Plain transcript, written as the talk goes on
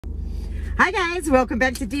Hi guys, welcome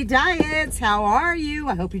back to D Diets. How are you?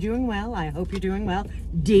 I hope you're doing well. I hope you're doing well.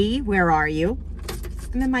 D, where are you?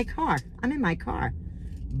 I'm in my car.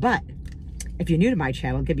 But if you're new to my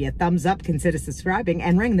channel, give me a thumbs up, consider subscribing,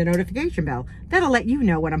 and ring the notification bell. That'll let you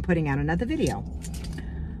know when I'm putting out another video.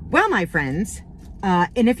 Well, my friends,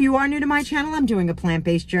 and if you are new to my channel, I'm doing a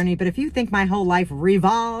plant-based journey. But if you think my whole life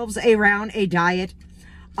revolves around a diet,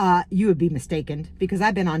 you would be mistaken, because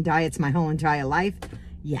I've been on diets my whole entire life.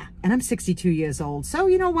 Yeah, and I'm 62 years old. So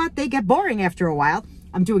you know what? They get boring after a while.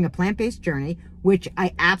 I'm doing a plant-based journey, which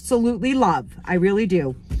I absolutely love. I really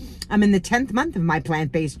do. I'm in the 10th month of my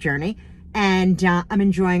plant-based journey, and I'm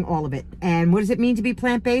enjoying all of it. And what does it mean to be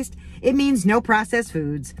plant-based? It means no processed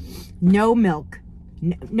foods, no milk,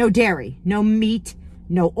 no dairy, no meat,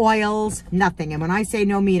 no oils, nothing. And when I say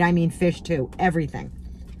no meat, I mean fish too, everything.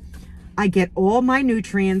 I get all my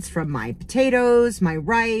nutrients from my potatoes, my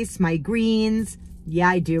rice, my greens. Yeah,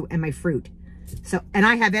 I do. And my fruit. So, and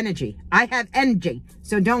I have energy.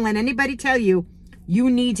 So don't let anybody tell you you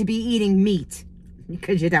need to be eating meat,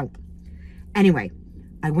 because you don't. Anyway,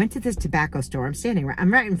 I went to this tobacco store.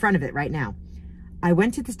 I'm right in front of it right now. I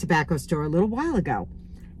went to this tobacco store a little while ago,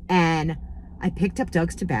 and I picked up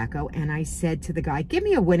Doug's tobacco, and I said to the guy, give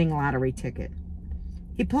me a winning lottery ticket.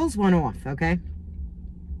 He pulls one off, okay?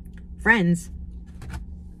 Friends,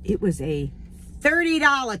 it was a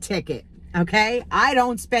 $30 ticket. Okay, I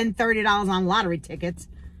don't spend $30 on lottery tickets,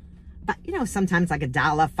 but you know, sometimes like $1,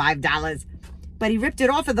 $5, but he ripped it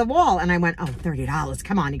off of the wall, and I went, oh, $30,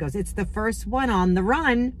 come on. He goes, it's the first one on the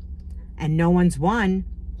run, and no one's won.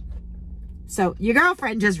 So your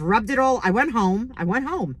girlfriend just rubbed it all. I went home,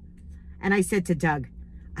 and I said to Doug,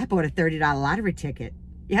 I bought a $30 lottery ticket.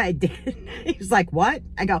 Yeah, I did. He was like, what?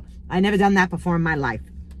 I go, I never done that before in my life.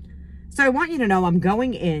 So I want you to know I'm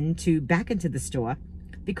going back into the store,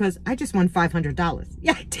 because I just won $500.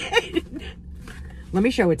 Yeah, I did. Let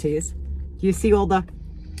me show it to you. You see all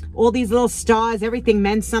these little stars, everything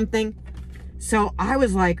meant something. So I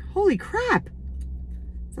was like, holy crap.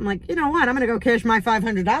 So I'm like, you know what? I'm going to go cash my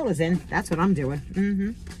 $500 in. That's what I'm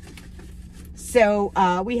doing. So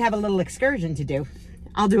we have a little excursion to do.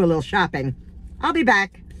 I'll do a little shopping. I'll be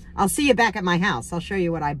back. I'll see you back at my house. I'll show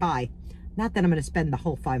you what I buy. Not that I'm going to spend the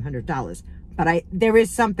whole $500, but there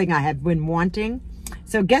is something I have been wanting.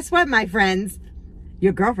 So guess what, my friends?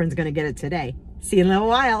 Your girlfriend's going to get it today. See you in a little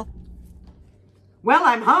while. Well,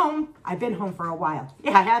 I'm home. I've been home for a while.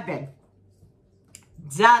 Yeah, I have been.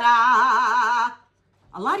 Ta-da!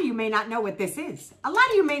 A lot of you may not know what this is. A lot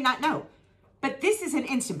of you may not know. But this is an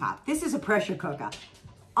Instant Pot. This is a pressure cooker.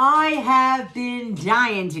 I have been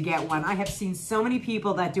dying to get one. I have seen so many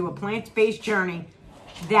people that do a plant-based journey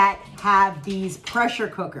that have these pressure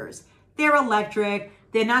cookers. They're electric.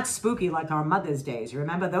 They're not spooky like our mother's days. You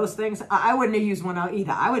remember those things? I wouldn't have used one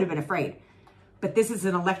either. I would have been afraid. But this is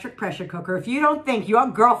an electric pressure cooker. If you don't think your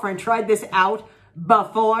girlfriend tried this out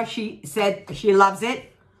before she said she loves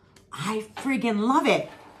it, I friggin' love it.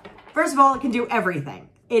 First of all, it can do everything.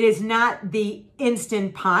 It is not the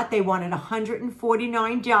Instant Pot. They wanted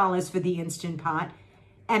 $149 for the Instant Pot.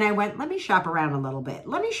 And I went, let me shop around a little bit.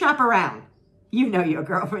 Let me shop around. You know your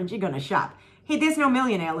girlfriend. You're going to shop. Hey, there's no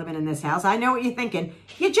millionaire living in this house. I know what you're thinking.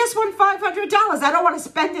 You just won $500. I don't want to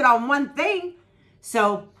spend it on one thing.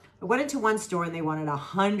 So I went into one store, and they wanted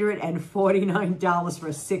 $149 for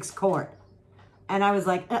a 6-quart. And I was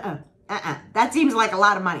like, that seems like a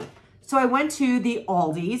lot of money. So I went to the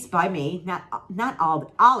Aldi's by me, not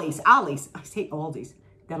Ollie's. I say Aldi's.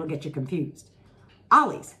 That'll get you confused.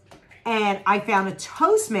 Ollie's. And I found a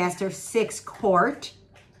Toastmaster 6-quart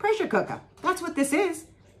pressure cooker. That's what this is.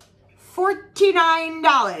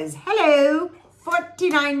 $49. Hello,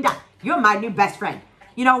 $49. You're my new best friend.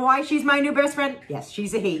 You know why she's my new best friend? Yes,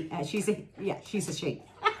 she's a he. She's a she.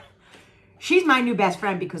 She's my new best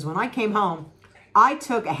friend because when I came home, I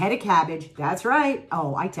took a head of cabbage. That's right.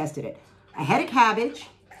 Oh, I tested it. A head of cabbage,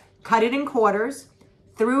 cut it in quarters,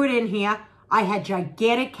 threw it in here. I had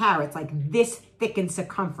gigantic carrots, like this thick in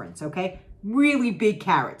circumference, okay? Really big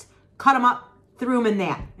carrots. Cut them up, threw them in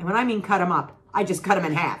there. And when I mean cut them up, I just cut them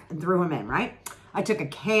in half and threw them in, right? I took a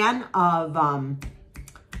can of,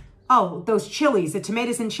 those chilies, the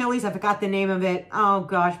tomatoes and chilies. I forgot the name of it. Oh,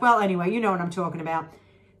 gosh. Well, anyway, you know what I'm talking about.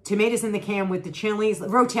 Tomatoes in the can with the chilies.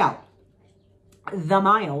 Rotel, the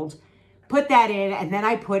mild. Put that in, and then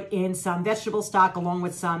I put in some vegetable stock along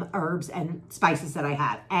with some herbs and spices that I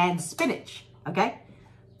have. And spinach, okay?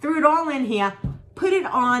 Threw it all in here. Put it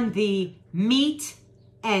on the meat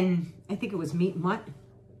and, I think it was meat and what?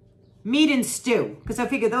 Meat and stew, because I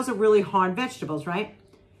figured those are really hard vegetables, right?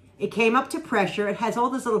 It came up to pressure. It has all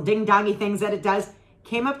those little ding-dongy things that it does.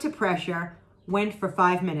 Came up to pressure. went for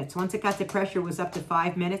 5 minutes. Once it got to pressure, was up to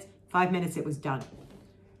 5 minutes. 5 minutes, it was done.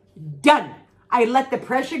 Done. I let the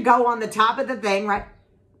pressure go on the top of the thing, right?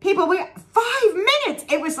 People, 5 minutes.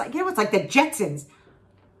 It was like, the Jetsons.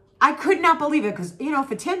 I could not believe it because,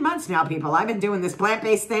 for 10 months now, people, I've been doing this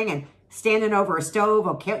plant-based thing and standing over a stove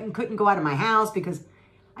or couldn't go out of my house because,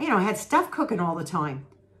 I had stuff cooking all the time.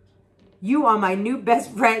 You are my new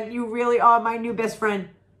best friend. You really are my new best friend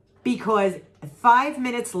because 5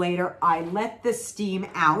 minutes later, I let the steam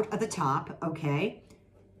out at the top, okay?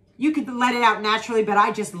 You could let it out naturally, but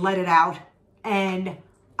I just let it out and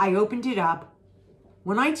I opened it up.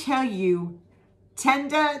 When I tell you,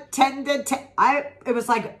 tender, it was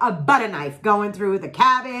like a butter knife going through the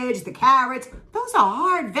cabbage, the carrots. Those are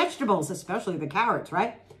hard vegetables, especially the carrots,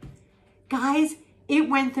 right? Guys, it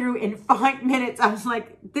went through in 5 minutes. I was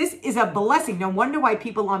like, this is a blessing. No wonder why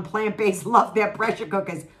people on plant-based love their pressure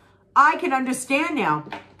cookers. I can understand now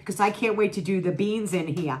because I can't wait to do the beans in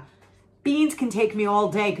here. Beans can take me all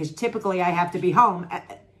day because typically I have to be home.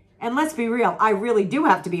 And let's be real, I really do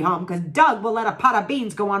have to be home because Doug will let a pot of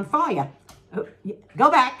beans go on fire.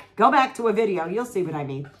 Go back to a video. You'll see what I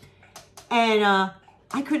mean. And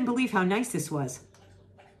I couldn't believe how nice this was.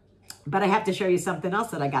 But I have to show you something else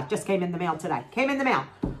that I got. Just came in the mail today. Came in the mail.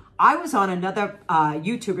 I was on another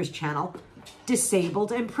YouTuber's channel,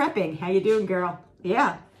 Disabled and Prepping. How you doing, girl?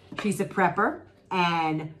 Yeah, she's a prepper.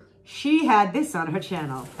 And she had this on her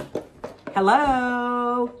channel.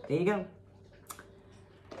 Hello. There you go.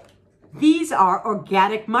 These are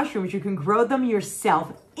organic mushrooms. You can grow them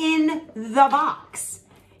yourself in the box.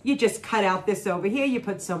 You just cut out this over here. You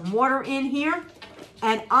put some water in here.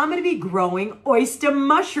 And I'm going to be growing oyster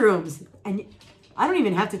mushrooms. And I don't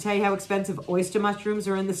even have to tell you how expensive oyster mushrooms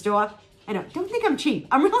are in the store. I know. Don't think I'm cheap.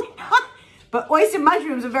 I'm really not. But oyster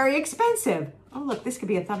mushrooms are very expensive. Oh, look. This could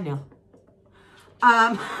be a thumbnail.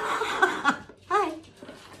 Hi.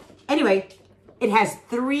 Anyway. It has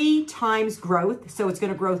 3 times growth, so it's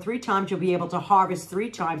going to grow 3 times. You'll be able to harvest 3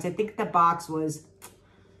 times. I think the box was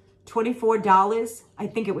 $24. I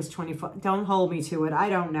think it was $24. Don't hold me to it. I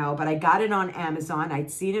don't know, but I got it on Amazon. I'd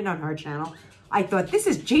seen it on her channel. I thought, this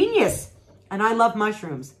is genius, and I love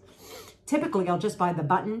mushrooms. Typically, I'll just buy the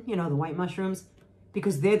button, the white mushrooms,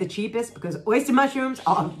 because they're the cheapest, because oyster mushrooms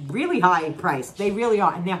are really high priced. They really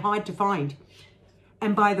are, and they're hard to find.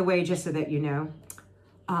 And by the way, just so that you know,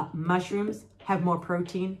 mushrooms have more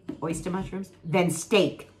protein, oyster mushrooms, than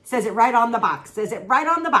steak. Says it right on the box. Says it right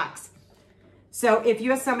on the box. So if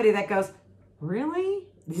you're somebody that goes, really?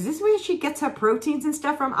 Is this where she gets her proteins and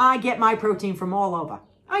stuff from? I get my protein from all over.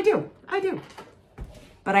 I do.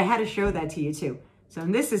 But I had to show that to you too. So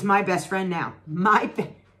this is my best friend now.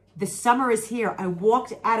 The summer is here. I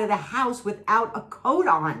walked out of the house without a coat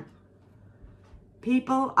on.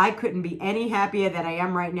 People, I couldn't be any happier than I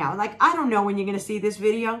am right now. Like, I don't know when you're going to see this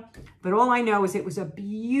video, but all I know is it was a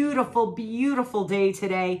beautiful, beautiful day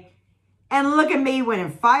today. And look at me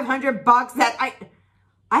winning $500 that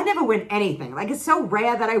I never win anything. Like, it's so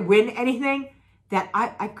rare that I win anything that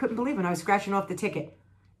I couldn't believe when I was scratching off the ticket.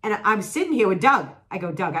 And I'm sitting here with Doug. I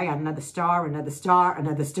go, Doug, I got another star, another star,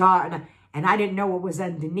 another star. And I didn't know what was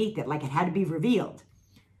underneath it. Like, it had to be revealed.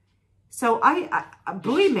 So I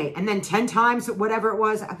believe me, and then 10 times, whatever it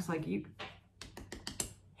was, I was like,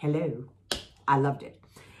 hello. I loved it.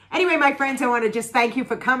 Anyway, my friends, I want to just thank you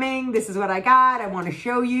for coming. This is what I got. I want to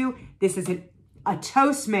show you. This is a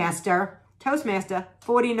Toastmaster,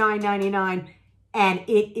 $49.99, and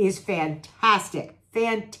it is fantastic,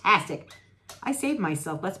 fantastic. I saved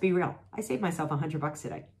myself, let's be real. I saved myself $100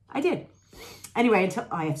 today. I did. Anyway, until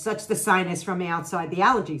I have such the sinus from the outside, the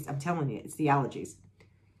allergies. I'm telling you, it's the allergies.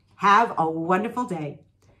 Have a wonderful day.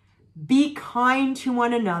 Be kind to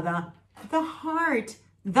one another. The heart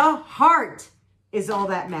is all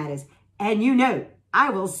that matters. And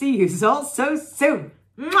I will see you so soon.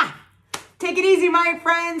 Mwah! Take it easy, my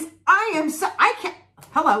friends. Hi,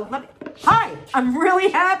 I'm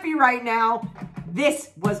really happy right now.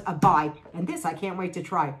 This was a buy, and this I can't wait to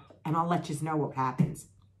try. And I'll let you know what happens.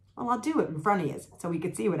 Well, I'll do it in front of you so we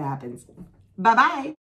can see what happens. Bye-bye.